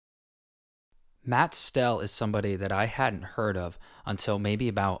Matt Stell is somebody that I hadn't heard of until maybe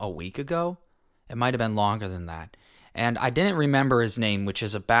about a week ago. It might have been longer than that. And I didn't remember his name, which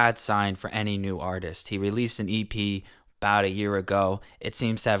is a bad sign for any new artist. He released an EP about a year ago. It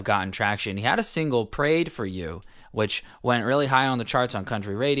seems to have gotten traction. He had a single, Prayed for You, which went really high on the charts on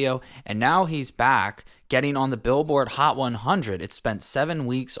country radio. And now he's back getting on the Billboard Hot 100. It's spent 7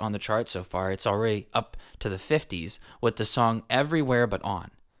 weeks on the chart so far. It's already up to the 50s with the song Everywhere But On.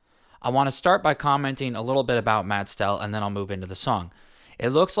 I want to start by commenting a little bit about Matt Stell, and then I'll move into the song. It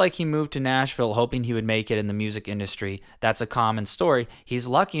looks like he moved to Nashville hoping he would make it in the music industry. That's a common story. He's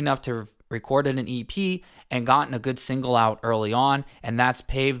lucky enough to have recorded an EP and gotten a good single out early on, and that's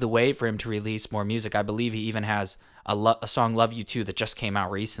paved the way for him to release more music. I believe he even has a song, Love You Too, that just came out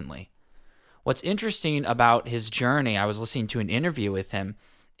recently. What's interesting about his journey, I was listening to an interview with him,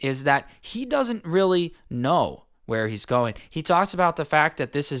 is that he doesn't really know where he's going. He talks about the fact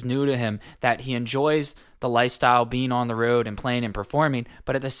that this is new to him, that he enjoys the lifestyle, being on the road and playing and performing,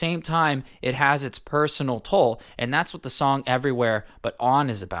 but at the same time, it has its personal toll, and that's what the song Everywhere But On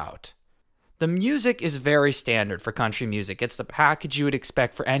is about. The music is very standard for country music. It's the package you would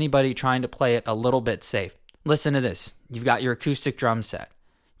expect for anybody trying to play it a little bit safe. Listen to this. You've got your acoustic drum set.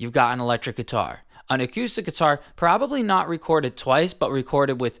 You've got an electric guitar. An acoustic guitar, probably not recorded twice, but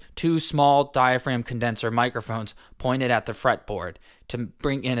recorded with two small diaphragm condenser microphones pointed at the fretboard to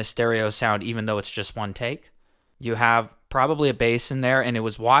bring in a stereo sound, even though it's just one take. You have probably a bass in there, and it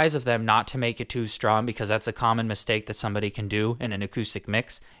was wise of them not to make it too strong, because that's a common mistake that somebody can do in an acoustic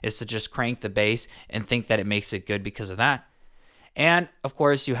mix, is to just crank the bass and think that it makes it good because of that. And, of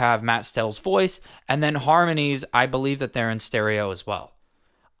course, you have Matt Stell's voice, and then harmonies, I believe that they're in stereo as well.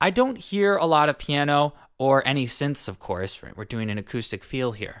 I don't hear a lot of piano or any synths, of course. We're doing an acoustic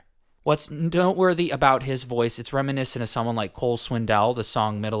feel here. What's noteworthy about his voice, it's reminiscent of someone like Cole Swindell, the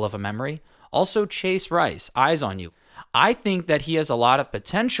song Middle of a Memory. Also Chase Rice, Eyes on You. I think that he has a lot of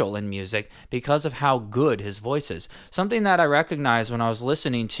potential in music because of how good his voice is. Something that I recognized when I was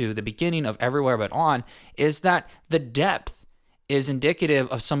listening to the beginning of Everywhere But On is that the depth is indicative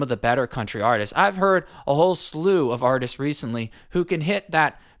of some of the better country artists. I've heard a whole slew of artists recently who can hit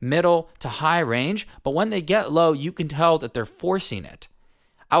that middle to high range, but when they get low, you can tell that they're forcing it.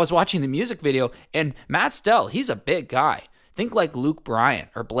 I was watching the music video, and Matt Stell, he's a big guy. Think like Luke Bryan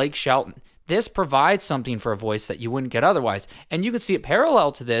or Blake Shelton. This provides something for a voice that you wouldn't get otherwise. And you can see it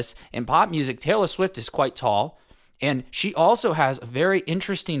parallel to this in pop music. Taylor Swift is quite tall, and she also has a very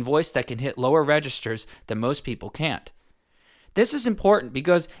interesting voice that can hit lower registers than most people can't. This is important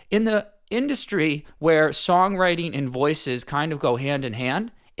because in the industry where songwriting and voices kind of go hand in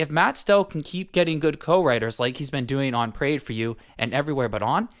hand, if Matt Stell can keep getting good co-writers like he's been doing on Prayed for You and Everywhere But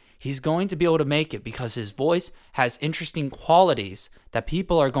On, he's going to be able to make it because his voice has interesting qualities that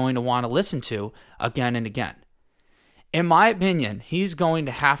people are going to want to listen to again and again. In my opinion, he's going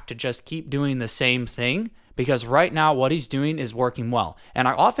to have to just keep doing the same thing because right now what he's doing is working well. And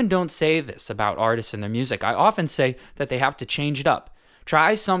I often don't say this about artists and their music. I often say that they have to change it up.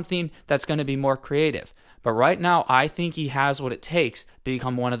 Try something that's going to be more creative. But right now, I think he has what it takes to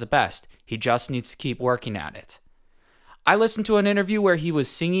become one of the best. He just needs to keep working at it. I listened to an interview where he was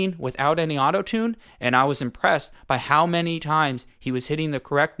singing without any auto-tune, and I was impressed by how many times he was hitting the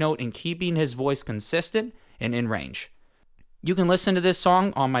correct note and keeping his voice consistent and in range. You can listen to this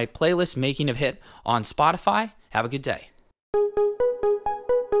song on my playlist, Making of Hit, on Spotify. Have a good day.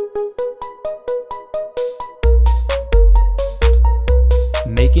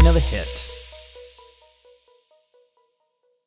 Making of a Hit.